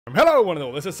Hello one and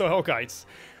all, this is Hellkites,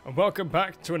 and welcome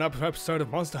back to another episode of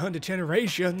Monster Hunter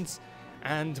Generations.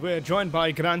 And we're joined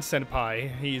by Gran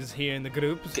Senpai. He's here in the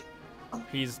group.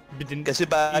 He's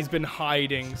been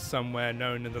hiding somewhere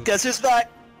known in the... Guess who's back?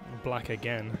 Black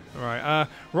again. Right,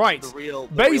 right.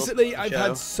 Basically, I've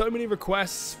had so many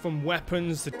requests from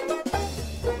weapons to...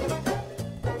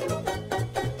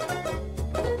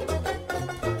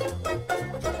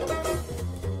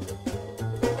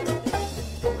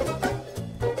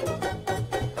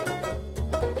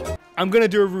 I'm going to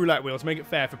do a roulette wheel to make it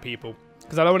fair for people.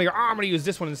 Because I don't want to go, I'm going to use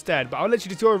this one instead. But I'll let you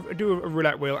just do a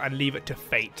roulette wheel and leave it to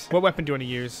fate. What weapon do you want to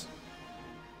use?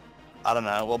 I don't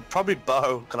know. Well, probably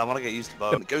bow, because I want to get used to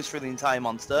bow. It goes through the entire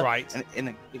monster. Right.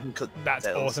 And you can cut That's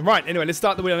tails. awesome. Right, anyway, let's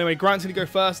start the wheel. Anyway, Grant's going to go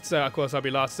first. So, of course, I'll be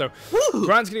last. So,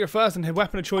 Grant's going to go first. And the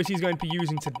weapon of choice he's going to be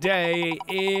using today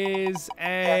is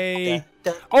a...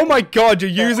 Oh my god,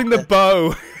 you're using the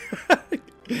bow.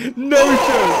 No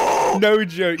joke. No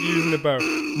joke using the bow.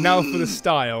 Now for the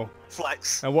style.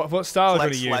 Flex. And what style are you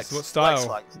going to use? Flex. What style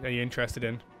Flex. are you interested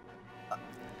in? I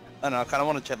don't know, I kind of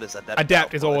want to check this Adept.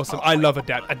 Adept is awesome. I love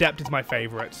Adept. Adept is my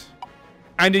favorite.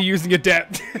 And you're using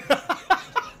Adept.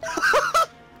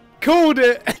 Called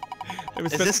it.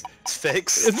 Is this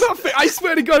fixed? It's not fixed. I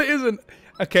swear to God it isn't.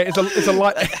 Okay, it's a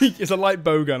light it's a light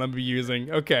bowgun I'm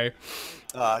using. Okay.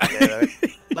 Oh, okay.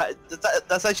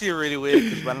 That's actually really weird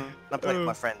because when I played with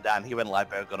my friend Dan, he went light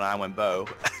bowgun and I went bow.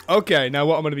 Okay, now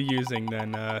what I'm going to be using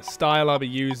then, style I'll be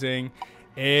using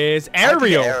is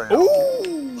aerial.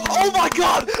 Ooh. Oh my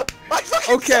god!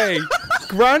 Okay,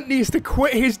 Grant needs to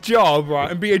quit his job, right,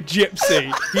 and be a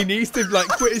gypsy. He needs to, like,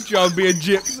 quit his job and be a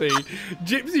gypsy.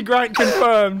 Gypsy Grant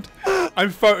confirmed.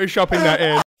 I'm photoshopping that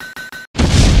in.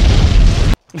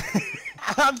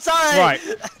 I'm sorry! Right.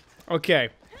 Okay.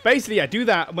 Basically, yeah, do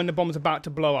that when the bomb's about to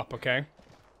blow up, okay?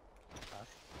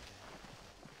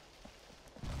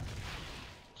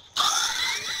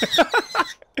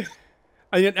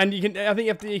 and you can, I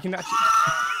think you can actually...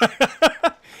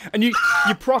 And you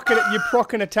proc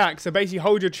an attack, so basically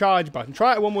hold your charge button.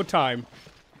 Try it one more time.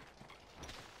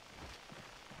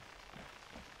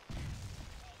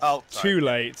 Oh, sorry. Too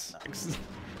late.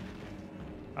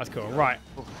 That's cool. Right.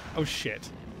 Oh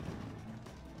shit.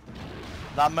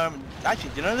 That moment.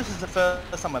 Actually, do you know this is the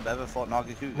first time I've ever fought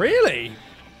Nagakuga? Really?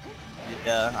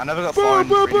 Yeah, I never got far in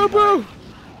boo.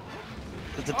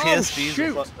 The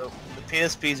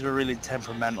PSPs were really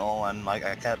temperamental, and like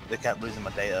they kept losing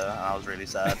my data, and I was really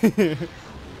sad. And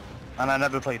I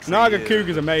never played.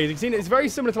 Nagakuga's amazing. It's very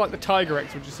similar to like the Tiger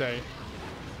X, would you say?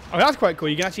 Oh, that's quite cool.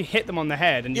 You can actually hit them on the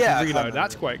head and you can reload.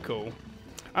 That's quite cool.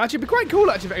 Actually, it'd be quite cool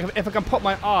actually if I can pop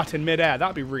my art in midair.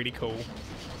 That'd be really cool.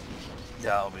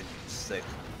 Yeah, that'll be sick,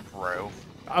 bro.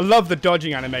 I love the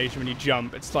dodging animation when you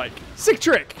jump. It's like sick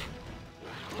trick.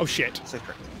 Oh shit. Sick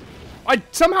trick. I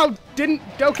somehow didn't.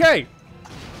 Okay.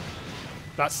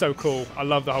 That's so cool. I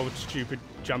love the whole stupid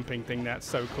jumping thing. That's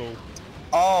so cool.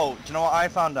 Oh, do you know what I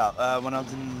found out when I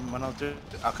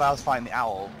was fighting the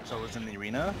owl, so I was in the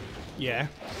arena. Yeah.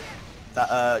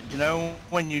 That you know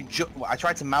when you I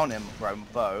tried to mount him with a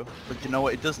bow, but do you know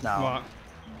what it does now?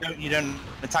 What? You don't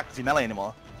attack with your melee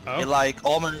anymore. Oh. It like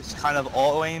almost kind of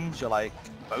auto aims your like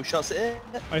bow shots at it.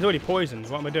 Oh, he's already poisoned.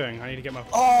 What am I doing? I need to get my...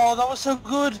 Oh, that was so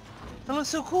good. That looks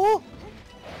so cool.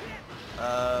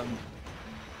 No,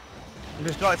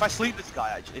 if I sleep this guy,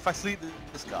 actually,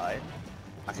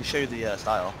 I can show you the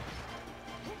style.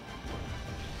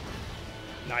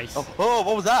 Nice. Oh,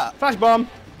 what was that? Flash bomb.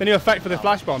 The new effect for the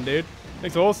flash bomb, dude.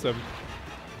 Looks awesome.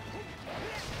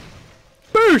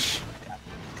 Boosh!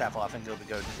 Careful, I think it'll be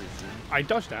going too soon. I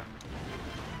dodged that.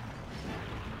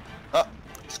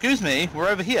 Excuse me, we're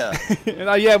over here. Yeah,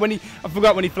 I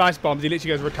forgot when he flash bombs, he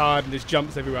literally goes retarded and just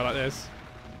jumps everywhere like this.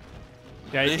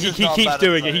 Yeah, he keeps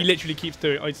doing it. He literally keeps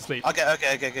doing it. Oh, he's asleep.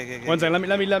 Okay. One second.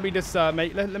 Let me just let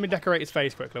me decorate his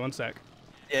face quickly. One sec.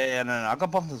 Yeah, no. I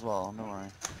got bombs as well. Don't worry.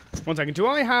 One second. Do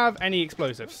I have any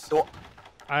explosives? What?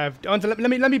 I have. Let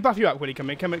me buff you up, Willie. Come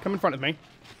in front of me.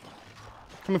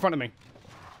 Come in front of me.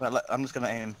 Wait, I'm just gonna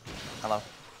aim. Hello.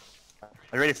 Are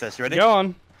you ready for this? You ready? Go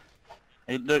on.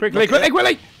 Quickly,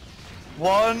 Willie!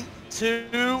 1,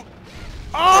 2.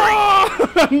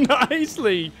 Oh,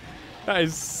 nicely. That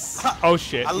is. Oh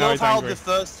shit! I love how the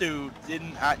first two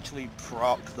didn't actually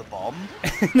proc the bomb.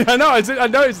 I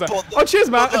noticed that. Oh, cheers,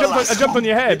 man! I jumped on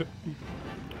your head.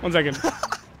 1 second.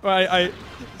 Right,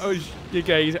 oh,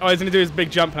 okay. Oh, he's gonna do his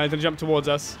big jump now. He's gonna jump towards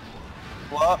us.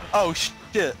 What? Oh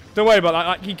shit! Don't worry about that.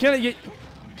 Like, he can't get.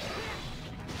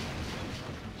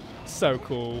 So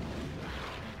cool.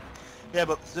 Yeah,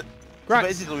 but so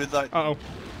basically with like the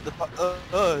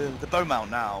bow mount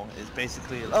now is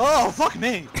basically. Oh fuck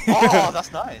me! Oh,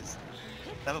 that's nice.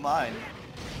 Never mind.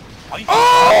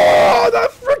 Oh,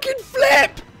 that freaking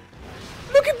flip!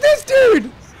 Look at this,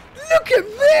 dude! Look at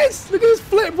this! Look at this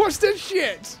flip! Watch this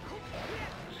shit!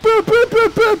 What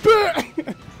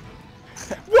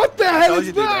the hell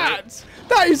is that?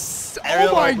 That is...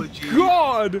 Oh my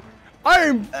god!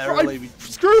 I'm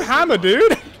screw hammer,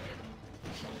 dude!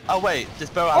 Oh wait,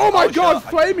 just bow. Oh my god,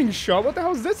 flaming shot! What the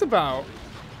hell is this about?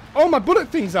 Oh, my bullet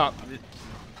thing's up.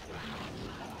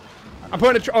 I'm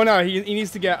putting a... Oh no, he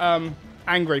needs to get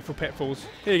angry for pitfalls.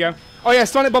 Here you go. Oh yeah,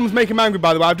 Sonic Bombs make him angry,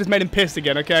 by the way. I've just made him pissed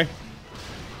again, okay?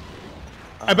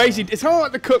 Basically, it's kind of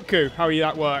like the cuckoo, how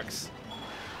that works.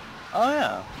 Oh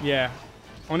yeah. Yeah.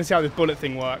 I want to see how this bullet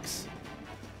thing works.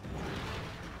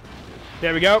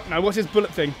 There we go. Now what's this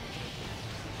bullet thing?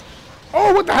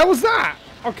 Oh, what the hell was that?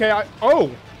 Okay,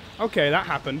 oh. Okay, that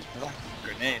happened.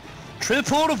 Grenade.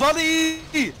 Triple the volley!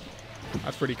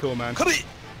 That's pretty cool, man. Come here!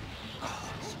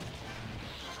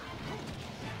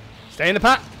 Stay in the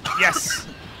pack. Yes!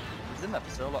 He's in there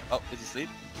for so long. Oh, is he asleep?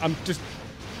 I'm just...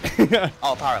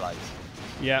 Oh, paralyzed.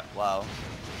 Yeah. Wow.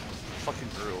 Fucking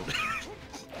brutal.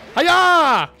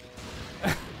 Hiya!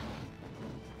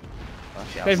 Oh,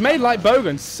 They've made like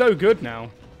BOWGUN so good now.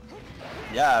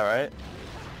 Yeah, right?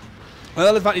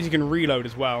 Well, the advantage you can reload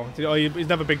as well. Oh, he's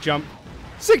another big jump.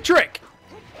 Sick trick!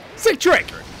 Sick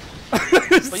trick!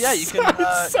 But yeah, you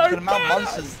can mount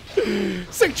monsters.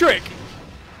 Sick trick!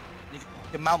 You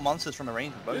can mount monsters from a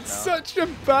range of both It's now. such a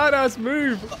badass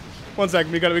move. One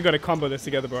second, we got to combo this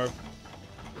together, bro.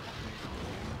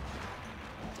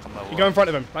 You go in front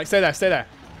of him. Like, stay there, stay there.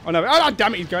 Oh no! Oh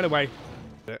damn it! He's going away.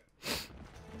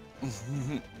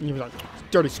 He was like,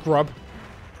 dirty scrub.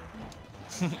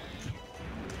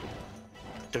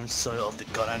 Don't soil off the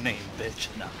god name, bitch.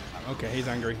 No. Okay, he's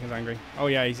angry. He's angry. Oh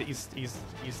yeah, he's.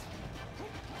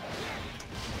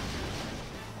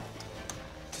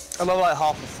 I love like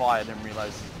half the fire. I didn't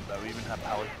realize that we even had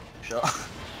power shot.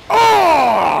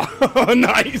 Oh,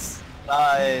 nice.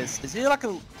 Nice. Is he like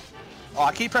a? Oh,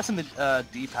 I keep pressing the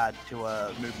D-pad to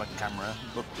move my camera.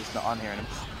 Look, it's not on here anymore.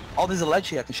 Oh, there's a ledge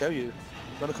here. I can show you. You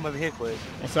wanna come over here, quick?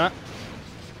 What's that?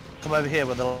 Come over here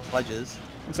where the ledge is.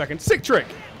 1 second. Sick trick.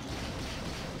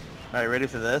 Alright, ready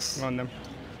for this? Come on then.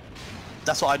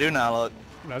 That's what I do now, look.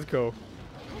 That's cool.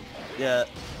 Yeah.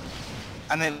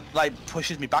 And it like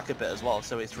pushes me back a bit as well,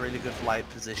 so it's really good for like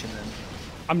positioning.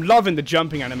 I'm loving the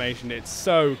jumping animation. It's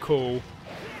so cool.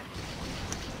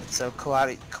 It's so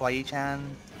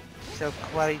kawaii-chan. So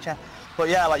kawaii-chan. But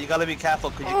yeah, like you gotta be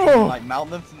careful because you can like mount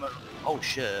them from a... Oh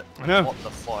shit. I know. What the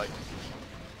fuck?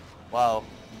 Wow.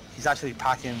 He's actually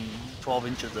packing 12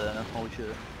 inches there. Holy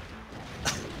shit.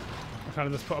 I kind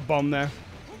of just put a bomb there.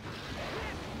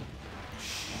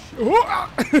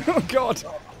 Oh god.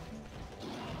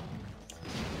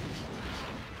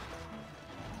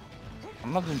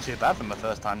 I'm not doing too bad for my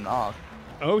first time now.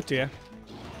 Oh dear.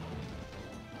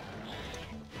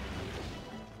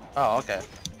 Oh, okay.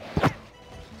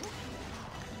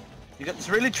 It's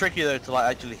really tricky though to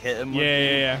like actually hit him with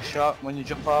the shot when you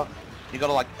jump off. You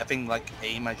gotta like I think like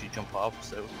aim as you jump off,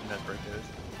 so that's where it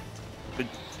goes.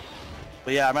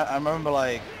 But yeah, I remember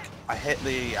like I hit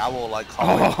the owl like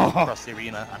halfway across the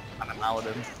arena and I malled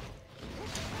him.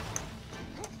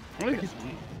 I'm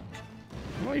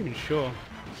not even sure.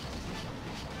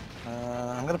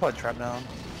 I'm gonna put a trap down.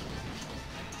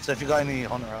 So if you got any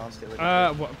hunter rounds, get rid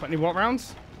of it. What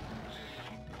rounds?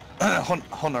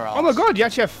 Hunter rounds. Oh my god, you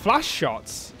actually have flash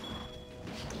shots.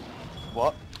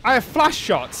 What? I have flash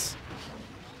shots.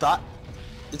 That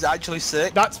is actually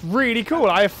sick. That's really cool.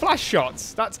 I have flash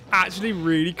shots. That's actually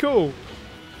really cool.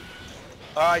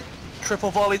 Alright, triple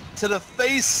volley to the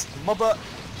face,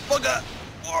 motherfucker.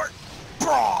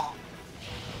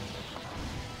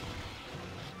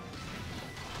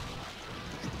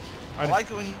 I like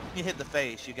it when you hit the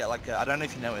face, you get like a, I don't know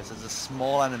if you noticed, there's a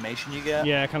small animation you get.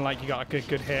 Yeah, kind of like you got a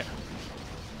good hit.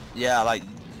 Yeah, like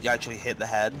you actually hit the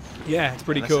head. Yeah, it's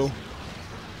pretty cool.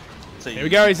 So here we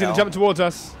go, he's gonna jump towards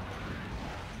us.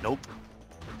 Nope.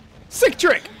 Sick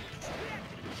trick!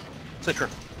 Sick trick.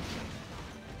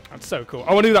 That's so cool.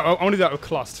 I want to do that. I want to do that with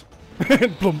Clust.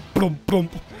 Blump, blump,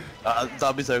 blump.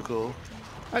 That'd be so cool.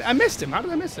 I missed him. How did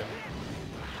I miss him?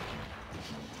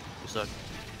 You suck.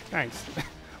 Thanks.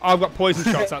 Oh, I've got poison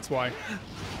shots. That's why.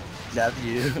 Love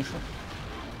you.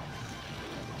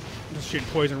 Just shooting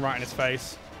poison right in his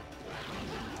face.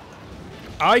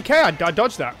 Okay, I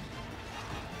dodged that.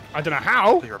 I don't know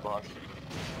how. You're a boss.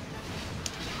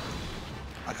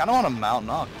 I kind of want to mount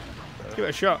knock. So. Give it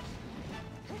a shot.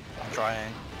 I'm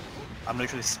trying. I'm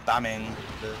literally spamming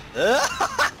the...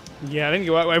 Yeah, I didn't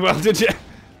go that way well, did you?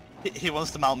 He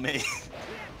wants to mount me.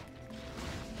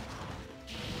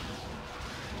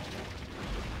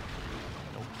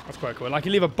 That's quite cool. Like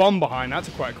you leave a bomb behind. That's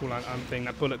a quite cool thing.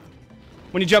 That bullet.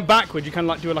 When you jump backwards, you kind of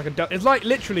like do it like a. It's like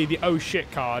literally the oh shit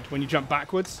card when you jump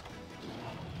backwards.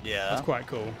 Yeah. That's quite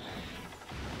cool.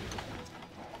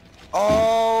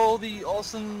 Oh, the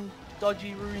awesome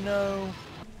dodgy Reno.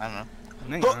 I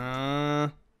don't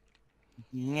know.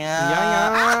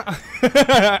 Yeah.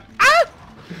 Ah!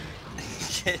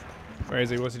 Shit. Where is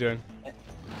he? What's he doing?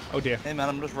 Oh dear. Hey man,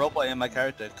 I'm just roleplaying my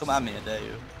character. Come at me, I dare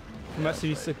you.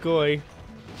 Komatsu Sugoi.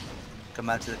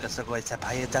 Komatsu Sugoi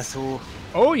Senpai Dasu.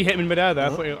 Oh, you hit him in midair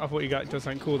there. I thought you got did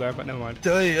something cool there, but never mind.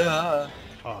 Yeah.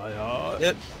 Oh yeah.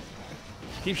 Yep.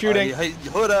 Keep shooting.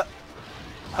 Hold up.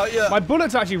 My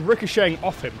bullet's actually ricocheting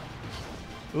off him.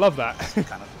 Love that.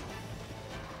 Kind of.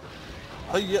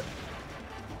 Uh-oh.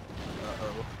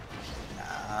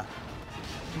 Nah.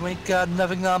 You ain't got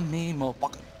nothing on me,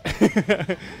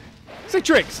 motherfucker. Sick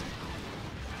tricks.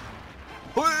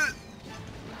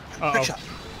 Uh-oh.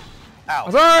 Ow.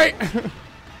 That's alright.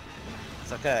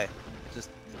 It's okay. Just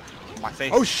my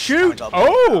face. Oh shoot.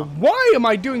 Oh, why am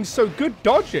I doing so good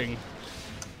dodging?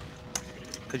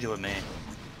 Cause you were me.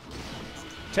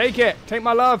 Take it. Take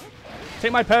my love.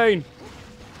 Take my pain.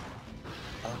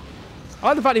 I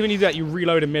like the fact that when you do that, you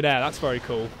reload in midair. That's very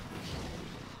cool.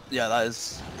 Yeah, that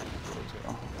is.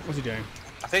 What's he doing?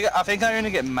 I think I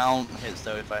only get mount hits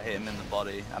though if I hit him in the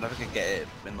body. I don't think I get it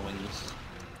in the wings.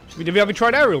 Did we ever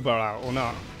tried aerial bow out or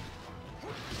not?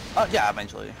 Oh yeah,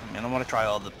 eventually. I mean, I want to try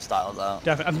all the styles out.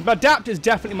 Definitely. Adapt is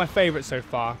definitely my favorite so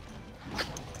far.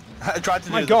 I tried to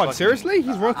do my God, seriously?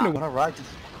 He's working. I want to ride.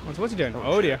 What's he doing?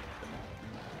 Oh dear.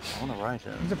 I want to ride it.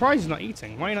 I'm surprised he's not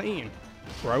eating. Why are you not eating,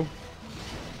 bro?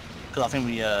 Because I think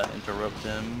we interrupt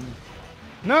him.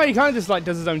 No, he kind of just like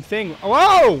does his own thing.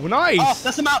 Oh, whoa, nice! Oh,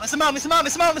 that's a mount, that's a mount, that's a mount,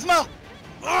 that's a mount, that's a mount!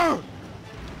 Urgh!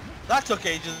 That took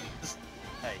ages.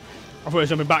 Hey. I thought he was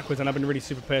jumping backwards and I've been really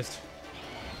super pissed.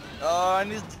 Oh,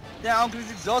 and he's down because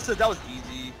he's exhausted. That was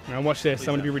easy. Now watch this. I'm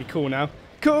going to be really cool now.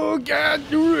 Go get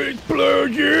your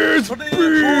explosions!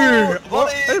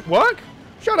 It work?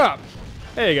 Shut up!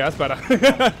 There you go, that's better.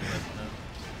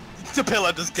 The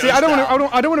pillar just goes See, I don't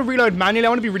want to reload manually. I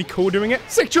want to be really cool doing it.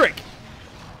 Sick trick!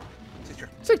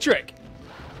 Sick trick!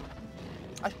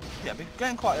 Yeah, I've been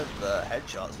getting quite a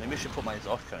headshots. Maybe I should put my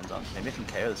exhaust cones on. Maybe I can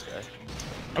KO this guy.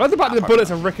 I love the fact that the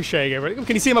bullets are ricocheting over it.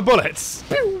 Can you see my bullets?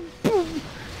 Pew,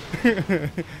 pew.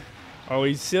 Oh,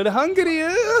 he's still hungry.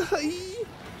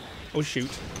 Oh,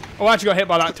 shoot. Oh, I actually got hit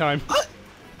by that time.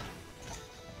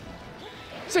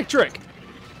 Sick trick.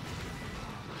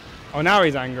 Oh, now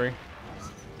he's angry.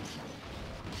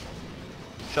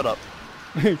 Shut up.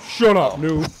 Shut up,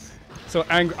 noob. So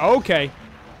angry. Okay.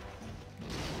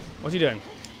 What's he doing?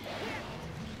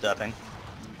 Derping.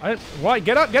 Why?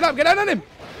 Get up, get up, get out on him!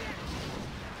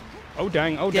 Oh,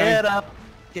 dang, oh, dang. Get up,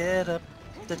 get up.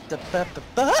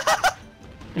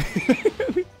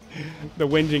 The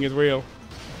whinging is real.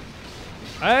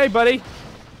 Hey, buddy.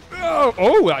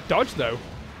 Oh, that dodge, though.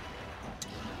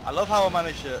 I love how I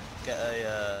managed to get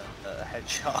a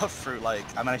headshot through, like,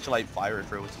 I managed to, like, fire it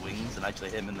through his wings and actually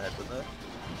hit him in the head with it.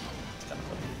 It's kind of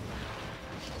funny.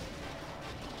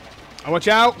 Oh, watch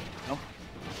out. Nope.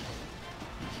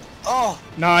 Oh!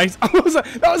 Nice.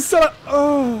 That was so...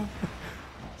 Oh.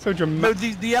 So dramatic.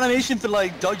 No, the animation for,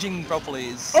 like, dodging properly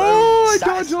is so I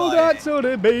satisfying. dodged all that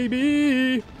soda,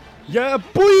 baby. Yeah,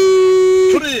 boy.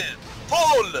 Put it!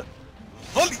 Fall!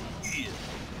 Volley!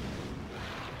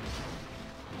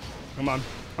 Come on.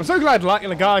 I'm so glad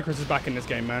Legalicus is back in this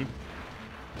game, man.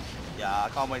 Yeah, I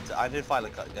can't wait to... I didn't fight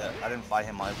I didn't fight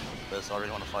him either, so I really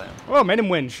want to fight him. Oh, made him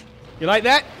whinge. You like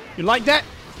that? You like that?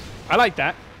 I like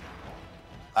that.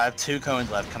 I have 2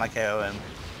 coins left. Can I KO him?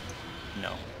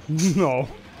 No. No.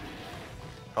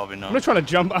 Probably not. I'm not trying to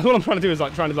jump. All I'm trying to do is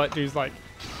like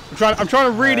I'm trying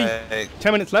to really.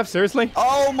 10 minutes left. Seriously.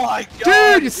 Oh my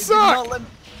God! Dude, you suck.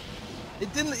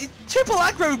 It triple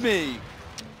aggroed me.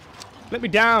 Let me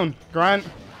down, Grant.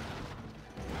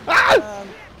 Ah!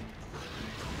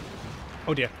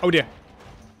 Oh dear. Oh dear.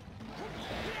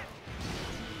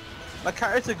 My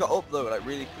character got up though, like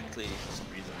really quickly for some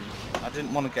reason. I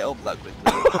didn't want to get up that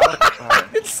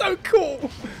quickly. It's so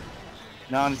cool.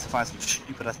 Now I need to find some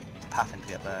stupid path to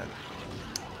get there.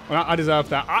 Well, I deserve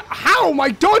that. How am I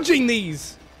dodging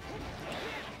these?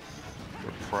 You're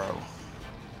a pro.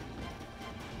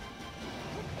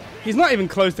 He's not even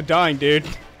close to dying, dude.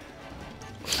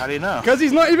 How do you know? Because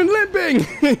he's not even limping.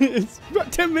 It's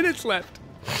about 10 minutes left.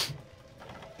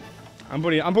 I'm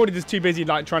already just too busy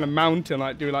like trying to mount and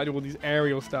like do all these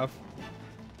aerial stuff.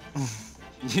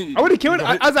 I would have killed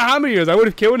him as a hammer user. I would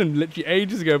have killed him literally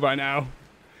ages ago by now.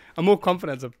 I'm more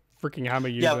confident as a freaking hammer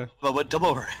user. Yeah, but with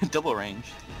double range.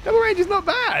 Double range is not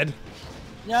bad.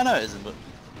 Yeah, I know it isn't, but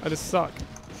I just suck.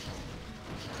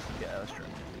 Yeah, that's true.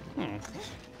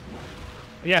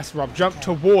 Yes, Rob, jump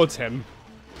towards him.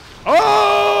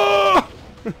 Oh!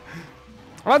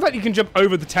 I like that you can jump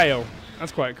over the tail.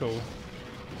 That's quite cool.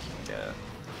 Yeah.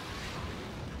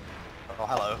 Oh,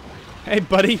 hello. Hey,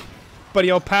 buddy.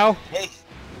 Buddy, old pal. Hey.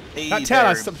 Hey That tail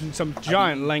there. has some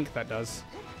giant length, that does.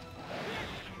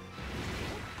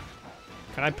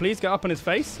 Can I please get up on his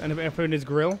face and put in his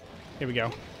grill? Here we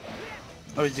go.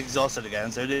 Oh, he's exhausted again,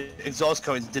 so the exhaust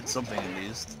coins did something at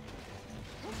least.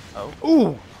 Oh.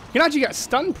 Ooh! You can actually get a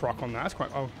stun proc on that. That's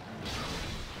quite... Oh.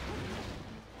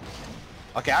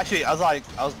 Okay, actually, I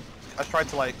was trying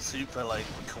to like super like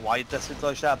kawaii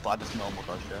dodge that, but I just normal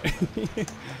dodge that.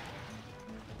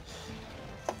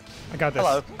 I got this.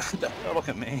 Hello. Don't look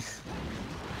at me.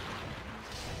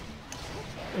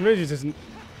 It really just isn't...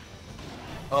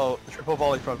 Oh, triple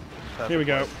volley from... Here we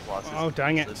go. Oh,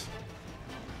 dang it.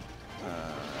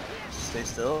 Stay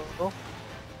still.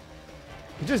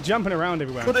 You're just jumping around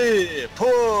everywhere.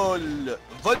 Pull!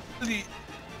 Volley!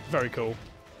 Very cool.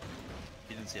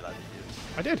 You didn't see that, did you?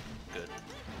 I did. Good.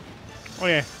 Oh,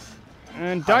 yeah.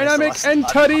 And dynamic and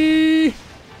tutty!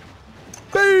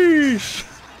 Boosh!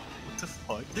 What the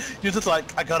fuck? You're just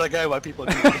like, I gotta go, my people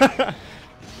are doing.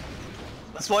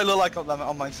 That's what I look like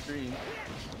on my screen.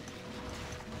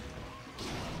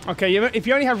 Okay, if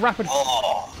you only have rapid...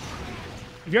 Oh!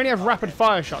 If you only have rapid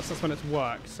fire shots, that's when it's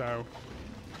work, so...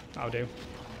 That'll do.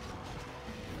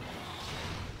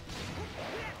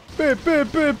 Buh, buh,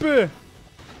 buh, buh.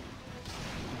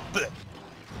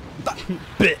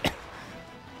 Buh.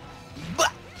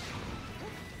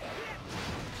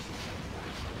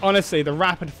 Honestly, the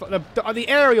rapid... The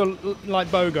aerial, like,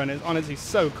 bowgun is honestly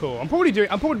so cool. I'm probably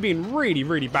being really,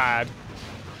 really bad.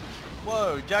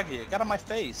 Whoa, Jaggy, get on my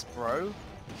face, bro.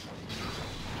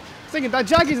 Thinking that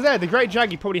Jaggy's there. The great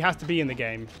Jaggy probably has to be in the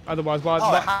game. Otherwise,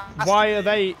 why are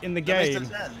they in the game?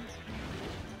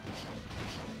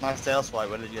 Nice tail swipe.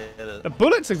 Where did you get it? The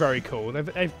bullets are very cool.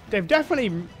 They've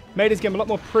definitely made this game a lot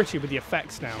more pretty with the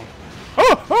effects now.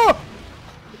 Oh! Oh!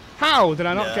 How did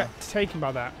I not get taken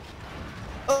by that?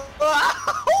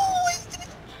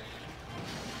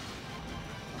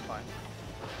 Fine.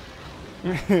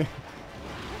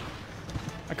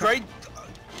 Great.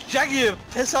 Jaggy,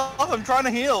 piss off, I'm trying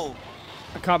to heal.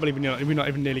 I can't believe we've not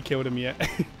even nearly killed him yet.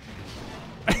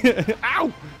 Ow!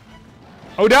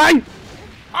 Oh, dang!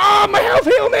 Oh, my health,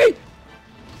 heal me!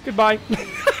 Goodbye.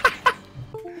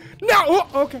 No! Oh,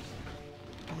 okay.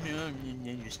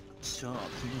 Stop.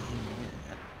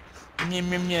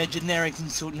 Generic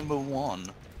insult number 1.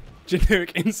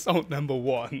 Generic insult number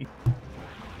 1.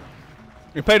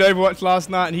 We played Overwatch last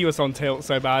night and he was on tilt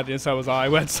so bad and so was I.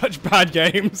 We had such bad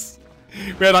games.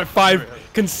 We had like 5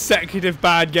 consecutive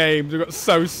bad games. We got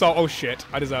so oh shit,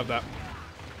 I deserve that.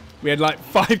 We had like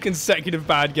 5 consecutive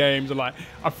bad games. I'm like,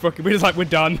 we're just like, we're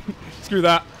done. Screw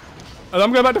that. And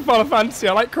I'm going back to Final Fantasy.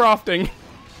 I like crafting.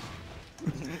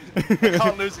 I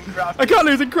can't lose in crafting. I can't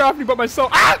lose in crafting, but my soul.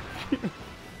 Ah!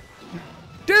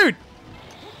 Dude!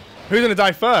 Who's gonna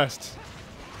die first?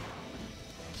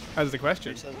 That's the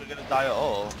question. Who says we're gonna die at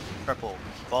all? Triple,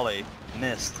 volley,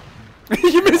 missed.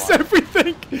 You missed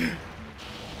everything!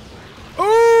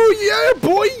 Oh, yeah,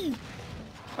 boy!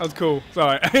 That was cool.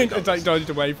 Sorry, I dodged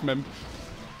away from him.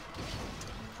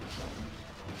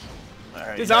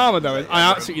 Right, This armor, though,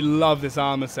 I absolutely love this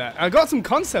armor set. I got some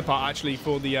concept art, actually,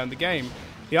 for the game.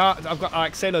 The art, I've got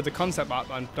like say loads of concept art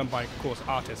done by, of course,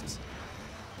 artists.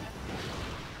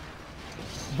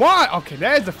 Why? Okay,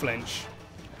 there's the flinch.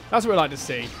 That's what we like to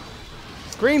see.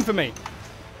 Scream for me.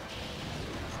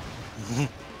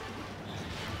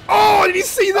 Oh, did you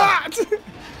see that?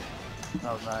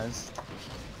 That was nice.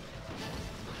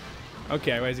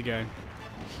 Okay, where's he going?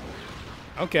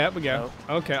 Okay, up we go.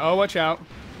 Nope. Okay, oh, watch out.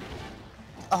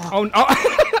 Oh,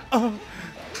 Oh, no.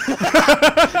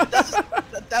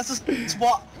 that's just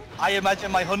what I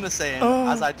imagine my hunter saying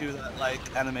as I do that, like,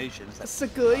 animation.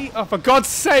 Sakui. Oh, for God's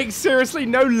sake, seriously,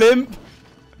 no limp.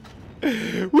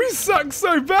 We suck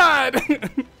so bad.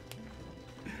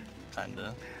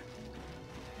 Kinda.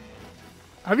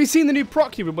 Have you seen the new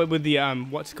proc with the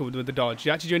what's it called, with the dodge?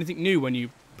 You actually do anything new when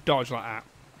you dodge like that?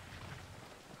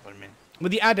 What do you mean?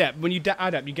 With the adept, when you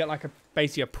adept, you get like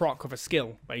basically a proc of a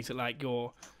skill. Basically, like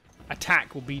your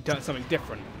attack will be done something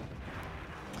different.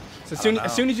 So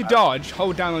as soon as you dodge,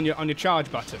 hold down on your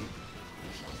charge button.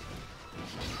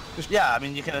 Yeah, I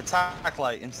mean you can attack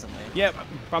like instantly. Yeah,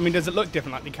 but I mean, does it look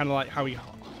different? Like kind of like how he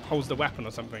holds the weapon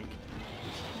or something?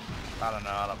 I don't know.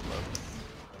 I'll have a look.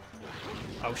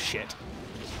 Oh shit.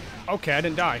 Okay, I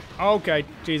didn't die. Okay,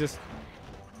 Jesus.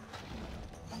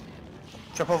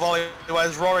 Triple volley,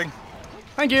 where's roaring?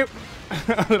 Thank you.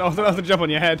 I'll have to jump on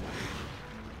your head.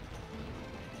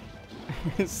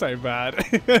 It's so bad.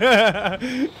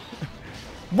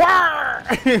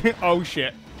 Oh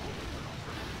shit.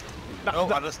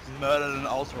 I just murdered an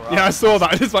ultra. Yeah, I saw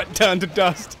that. I just like turned to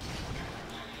dust.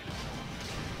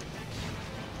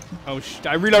 Oh shit!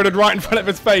 I reloaded right in front of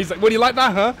his face. Like, what do you like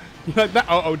that, huh? You like that?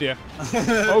 Oh dear.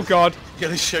 Oh god. You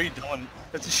gotta show you dominant.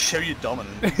 Let's just show you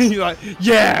dominant. He's like,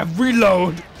 yeah,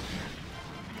 reload.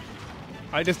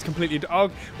 I just completely. Oh,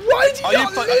 why did you?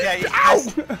 Okay, ow!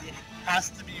 It has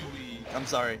to be weak. I'm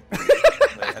sorry.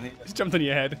 Wait, Just jumped on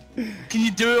your head. Can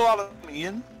you do it while I'm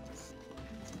eating?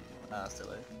 Nah, still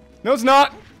late. No, it's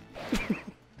not.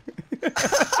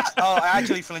 Oh, I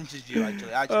actually flinched you.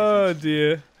 Oh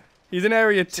dear. He's in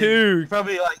area 2.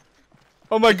 Probably like.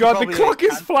 Oh my god, the clock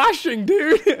is flashing,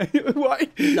 dude. Why?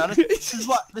 No, this is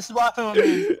what happened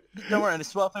when me. Don't worry, this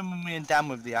is what happened when me and Dan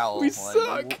with the owl. We like,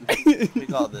 suck. We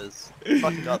got this. We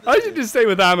fucking got this. I should just stay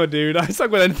with ammo, dude. I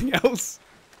suck with anything else.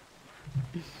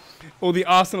 All the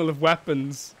arsenal of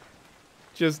weapons.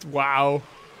 Just wow.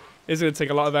 It's gonna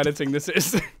take a lot of editing. This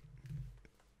is.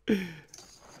 Oh,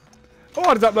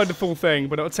 I'd upload the full thing,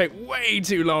 but it'll take way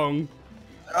too long.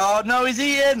 Oh no, he's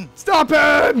eating! Stop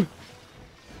him!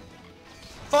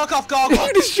 Fuck off, Gogma!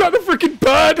 You just shot the freaking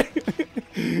bird!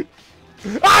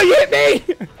 Ah, you hit me!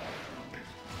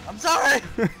 I'm sorry!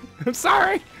 I'm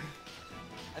sorry!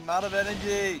 I'm out of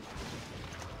energy!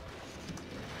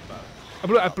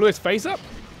 I blew his face up?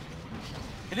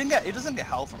 He doesn't get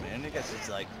health from it, and he gets his,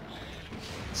 like,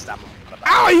 stamina.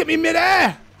 Ow, he hit me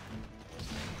mid-air!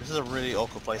 This is a really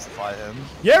awkward place to fight him.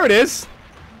 Yeah, it is.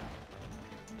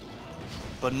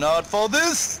 But not for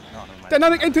this! No,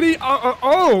 Dynamic entity.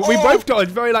 Oh, we both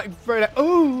dodged. Very like,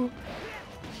 oh.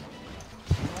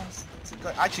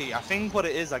 Actually, I think what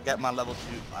it is, I get my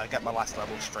last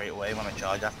level straight away when I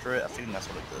charge after it. I think that's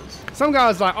what it does. Some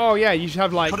guys like, oh yeah, you should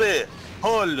have like. Put it,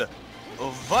 hold,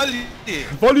 volley,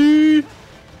 volley,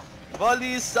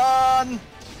 volley, son.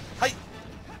 Hi.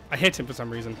 I hit him for some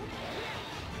reason.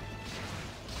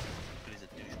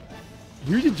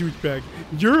 You're a douchebag.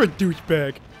 You're a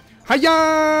douchebag.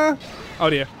 Hiya! Oh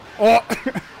dear. Oh.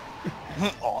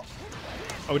 Oh.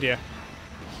 Oh dear.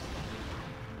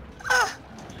 Ah.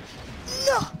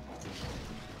 No.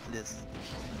 Please.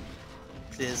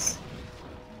 Please.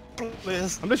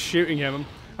 Please. I'm just shooting him.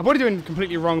 I'm probably doing the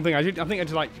completely wrong thing. I think I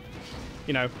just like,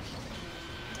 you know,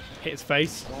 hit his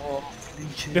face. Oh,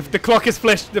 the clock is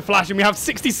flashing. We have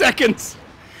 60 seconds.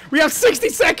 We have 60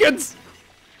 seconds.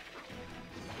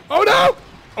 Oh no!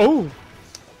 Oh.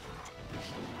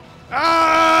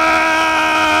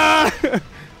 Ah!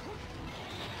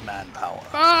 Manpower.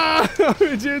 Ah!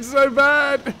 It's doing so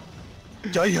bad.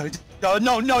 No,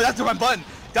 that's the wrong button.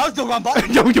 That was the wrong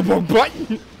button. No, the wrong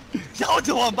button. That was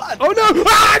the wrong button. Oh no!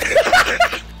 Ah!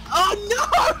 Oh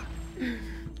no!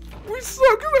 We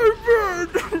suck so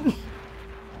bad.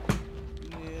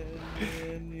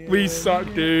 We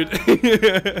suck, dude.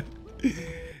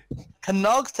 Can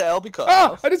Nog's tail be cut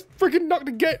Ah! off? I just freaking knocked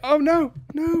the game. Oh no!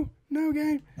 No! No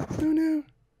game! Oh no!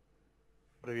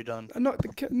 What have you done? I knocked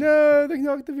the no! They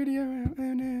knocked the video out.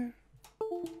 Oh no!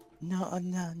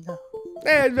 No.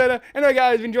 There's better. Anyway,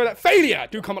 guys, if you enjoyed that failure,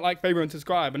 do comment, like, favorite, and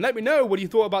subscribe, and let me know what you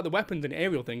thought about the weapons and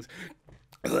aerial things.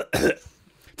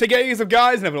 Take care,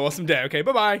 guys, and have an awesome day. Okay,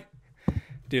 bye bye.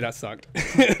 Dude, that sucked.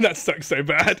 That sucked so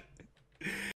bad.